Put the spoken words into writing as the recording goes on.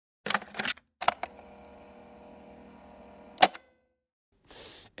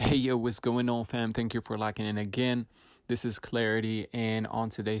Hey yo, what's going on, fam? Thank you for locking in again. This is Clarity, and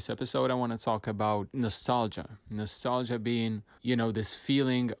on today's episode, I want to talk about nostalgia. Nostalgia being, this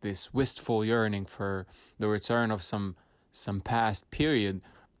feeling, this wistful yearning for the return of some past period.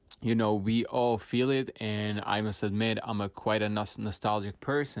 We all feel it, and I must admit, I'm a quite a nostalgic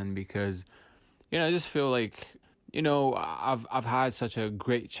person because I just feel like I've had such a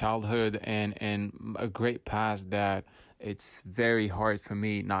great childhood and a great past that it's very hard for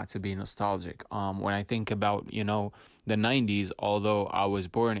me not to be nostalgic. When I think about the '90s, although I was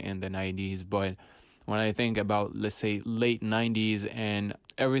born in the '90s, but when I think about, let's say, late '90s and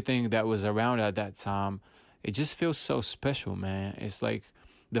everything that was around at that time, it just feels so special, man. It's like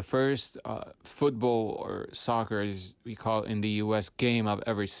the first football or soccer, as we call it in the U.S., game I've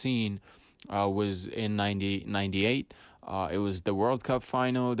ever seen was in 1998. It was the World Cup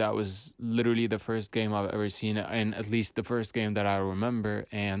final. That was literally the first game I've ever seen, and at least the first game that I remember.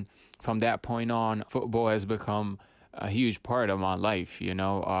 And from that point on, football has become a huge part of my life.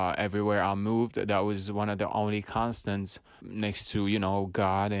 Everywhere I moved, that was one of the only constants next to,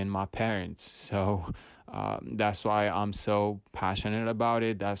 God and my parents. So that's why I'm so passionate about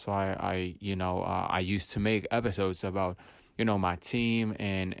it. That's why I used to make episodes about my team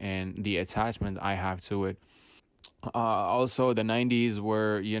and the attachment I have to it. Also, the '90s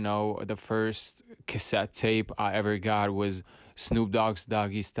were, the first cassette tape I ever got was Snoop Dogg's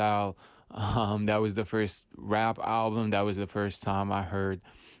Doggy Style. That was the first rap album. That was the first time I heard,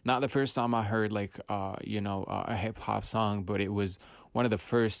 not the first time I heard like, a hip hop song, but it was one of the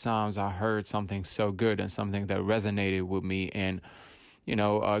first times I heard something so good and something that resonated with me. And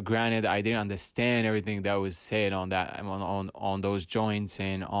granted, I didn't understand everything that was said on that on those joints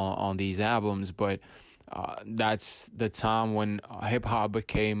and on these albums, but that's the time when hip hop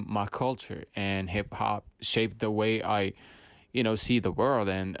became my culture, and hip hop shaped the way I, see the world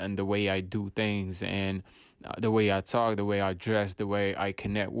and the way I do things, and the way I talk, the way I dress, the way I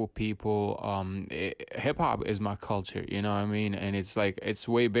connect with people. Hip hop is my culture, you know what I mean? And it's like, it's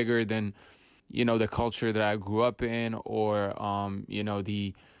way bigger than the culture that I grew up in, or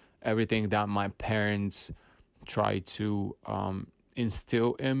the everything that my parents tried to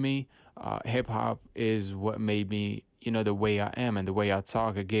instill in me. Hip hop is what made me, the way I am and the way I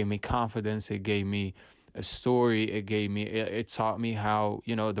talk. It gave me confidence. It gave me a story. It taught me how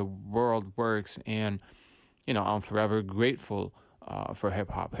the world works, and I'm forever grateful for hip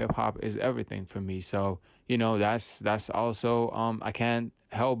hop. Hip hop is everything for me. So that's also I can't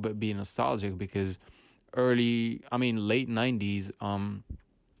help but be nostalgic because late '90s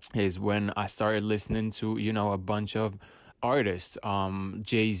is when I started listening to a bunch of artists,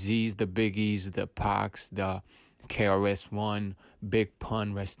 Jay-Z's, the Biggies, the Pacs, the KRS-One, Big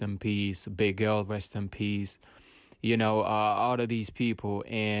Pun, rest in peace, Big L, rest in peace. All of these people,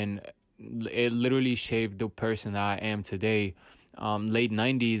 and it literally shaped the person that I am today. Late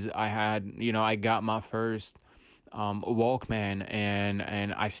 '90s, I got my first Walkman,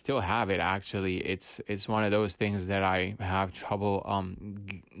 and I still have it. Actually, it's one of those things that I have trouble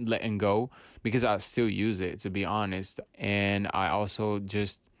letting go because I still use it, to be honest. And I also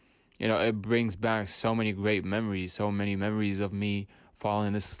just it brings back so many great memories, so many memories of me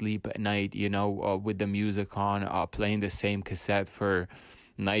falling asleep at night, with the music on, playing the same cassette for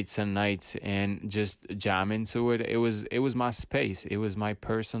nights and nights and just jamming to it. It was my space. It was my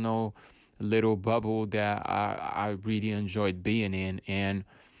personal little bubble that I really enjoyed being in. And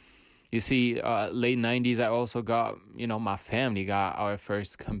you see, late '90s, I also got, my family got our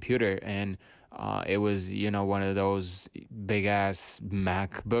first computer, and it was, one of those big ass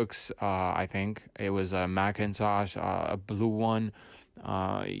MacBooks. I think it was a Macintosh, a blue one.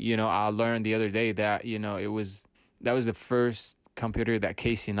 I learned the other day that, that was the first computer that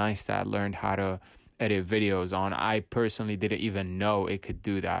Casey Neistat learned how to edit videos on. I personally didn't even know it could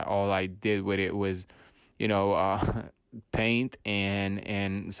do that. All I did with it was, paint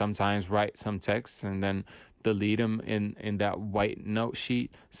and sometimes write some text and then delete them in that white note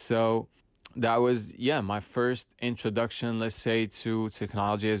sheet. So that was my first introduction, let's say, to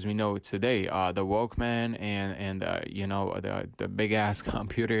technology as we know it today. The Walkman and the big ass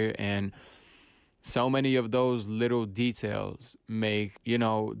computer, and so many of those little details make, the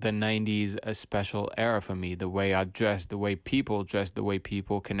 '90s a special era for me. The way I dressed, the way people dressed, the way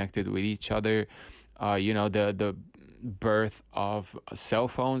people connected with each other, the birth of cell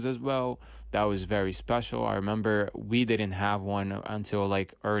phones as well. That was very special. I remember we didn't have one until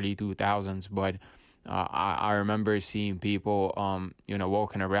like early 2000s, but I remember seeing people,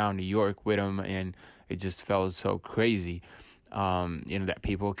 walking around New York with them, and it just felt so crazy, that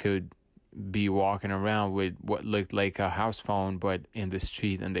people could be walking around with what looked like a house phone, but in the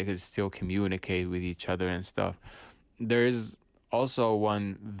street, and they could still communicate with each other and stuff. There's also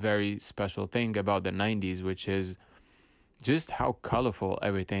one very special thing about the 90s, which is just how colorful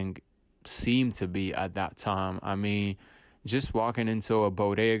everything seemed to be at that time. I mean, just walking into a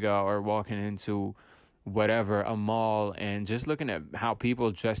bodega or walking into whatever, a mall, and just looking at how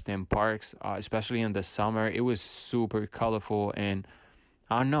people dressed in parks, especially in the summer, it was super colorful. And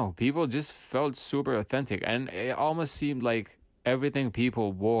I don't know, people just felt super authentic. And it almost seemed like everything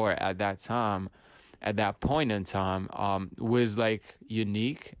people wore at that time, at that point in time, was like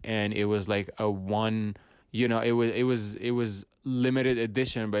unique, and it was like a one, it was limited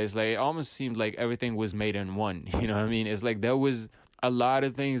edition, but it's like it almost seemed like everything was made in one. You know what I mean? It's like there was a lot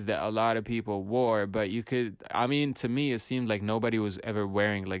of things that a lot of people wore, but I mean, to me, it seemed like nobody was ever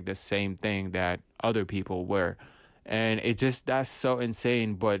wearing like the same thing that other people were. And that's so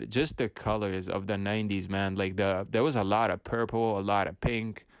insane. But just the colors of the 90s, man, like there was a lot of purple, a lot of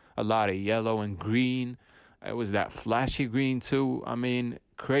pink, a lot of yellow and green. It was that flashy green too. I mean,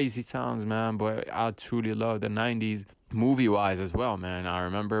 crazy times, man. But I truly love the 90s movie wise as well, man. I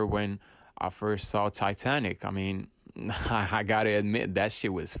remember when I first saw Titanic. I mean, I gotta admit that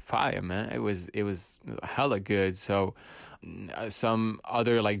shit was fire, man. It was hella good. So some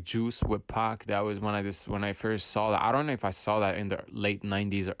other like Juice with Pac. That was when I first saw that. I don't know if I saw that in the late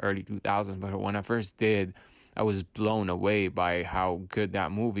 90s or early 2000s, but when I first did, I was blown away by how good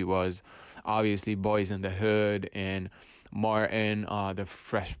that movie was. Obviously, Boys in the Hood and Martin, the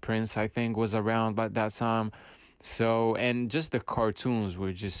Fresh Prince, I think, was around by that time. So, and just the cartoons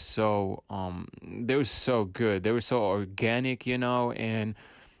were just so they were so good. They were so organic, and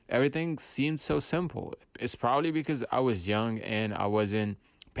everything seemed so simple. It's probably because I was young and I wasn't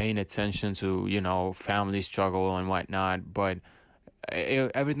paying attention to, family struggle and whatnot, but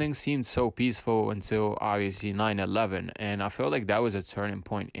everything seemed so peaceful until obviously 9/11, and I felt like that was a turning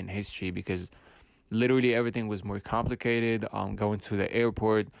point in history because literally everything was more complicated. Going to the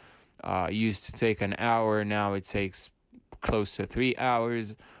airport used to take an hour. Now it takes close to 3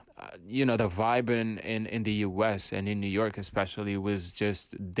 hours. The vibe in the US and in New York especially was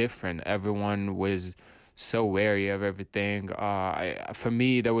just different. Everyone was so wary of everything. For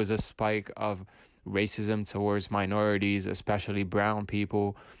me, there was a spike of racism towards minorities, especially brown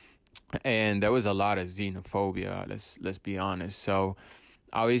people, and there was a lot of xenophobia. Let's be honest. So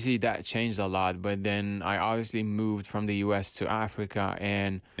obviously that changed a lot, but then I obviously moved from the US to Africa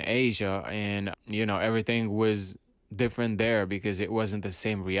and Asia, and everything was different there because it wasn't the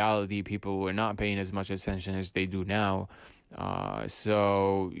same reality. People were not paying as much attention as they do now.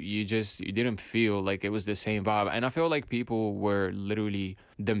 So you didn't feel like it was the same vibe, and I feel like people were literally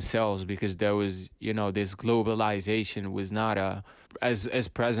themselves because there was this globalization was not as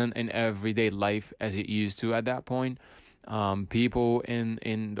present in everyday life as it used to at that point. People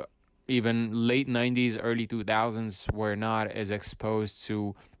in even late 90s, early 2000s were not as exposed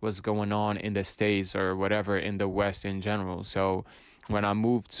to what's going on in the States or whatever in the West in general. So when I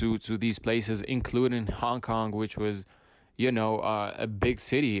moved to these places, including Hong Kong, which was a big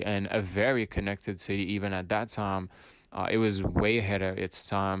city and a very connected city even at that time, it was way ahead of its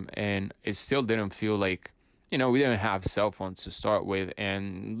time, and it still didn't feel like we didn't have cell phones to start with,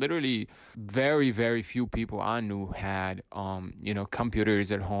 and literally very, very few people I knew had,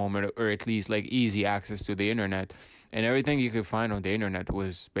 computers at home, or at least like easy access to the internet. And everything you could find on the internet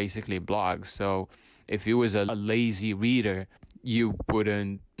was basically blogs. So if you was a lazy reader, you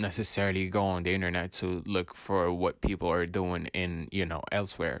wouldn't necessarily go on the internet to look for what people are doing in,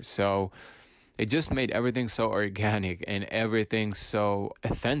 elsewhere. So it just made everything so organic and everything so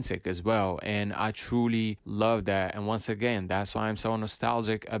authentic as well. And I truly love that. And once again, that's why I'm so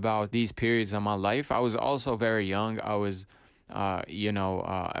nostalgic about these periods of my life. I was also very young. I was,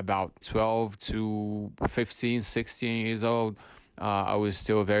 about 12 to 15, 16 years old. I was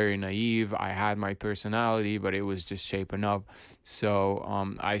still very naive. I had my personality, but it was just shaping up. So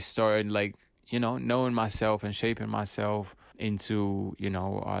I started knowing myself and shaping myself into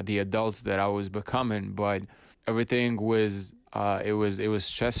the adult that I was becoming. But everything was it was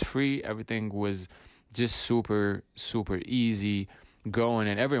stress free. Everything was just super easy going,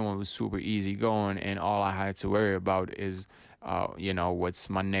 and everyone was super easy going. And all I had to worry about is what's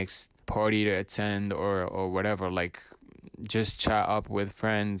my next party to attend or whatever. Like just chat up with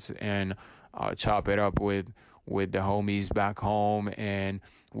friends and chop it up with the homies back home, and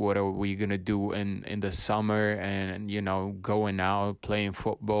what are we gonna do in the summer, and going out, playing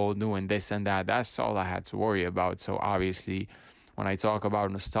football, doing this and that. That's all I had to worry about. So obviously when I talk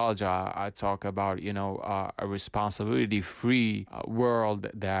about nostalgia, I talk about, a responsibility free world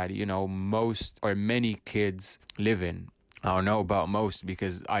that, most or many kids live in. I don't know about most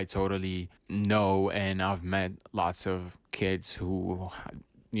because I totally know, and I've met lots of kids who,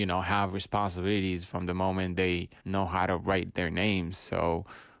 have responsibilities from the moment they know how to write their names. So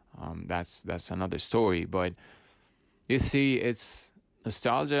that's another story. But you see, it's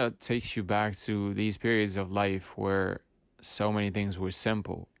nostalgia takes you back to these periods of life where so many things were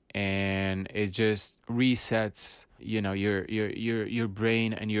simple, and it just resets, your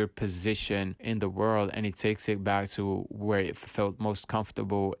brain and your position in the world, and it takes it back to where it felt most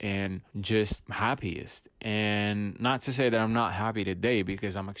comfortable and just happiest. And not to say that I'm not happy today,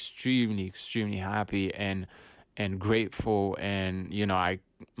 because I'm extremely, extremely happy and grateful, and I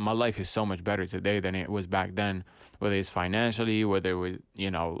my life is so much better today than it was back then, whether it's financially, whether it was,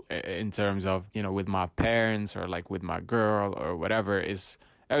 in terms of, with my parents, or like with my girl, or whatever. Is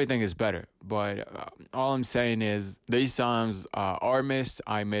everything is better. But all I'm saying is these times are missed.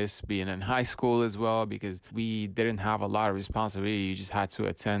 I miss being in high school as well, because we didn't have a lot of responsibility. You just had to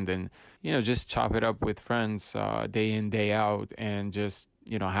attend and, just chop it up with friends day in, day out, and just,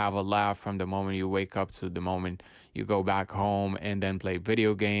 have a laugh from the moment you wake up to the moment you go back home, and then play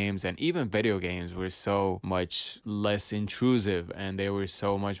video games. And even video games were so much less intrusive, and they were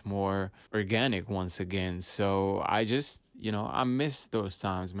so much more organic once again. So I just, I miss those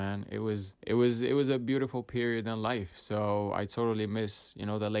times, man. It was a beautiful period in life. So I totally miss,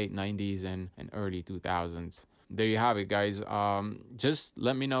 the late 90s and early 2000s. There you have it, guys. Just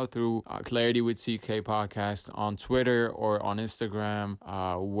let me know through Clarity with TK podcast on Twitter or on Instagram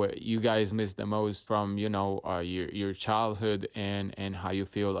what you guys miss the most from, your childhood, and how you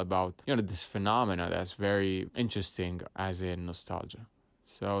feel about, this phenomena that's very interesting, as in nostalgia.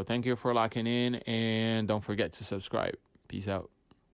 So thank you for locking in, and don't forget to subscribe. Peace out.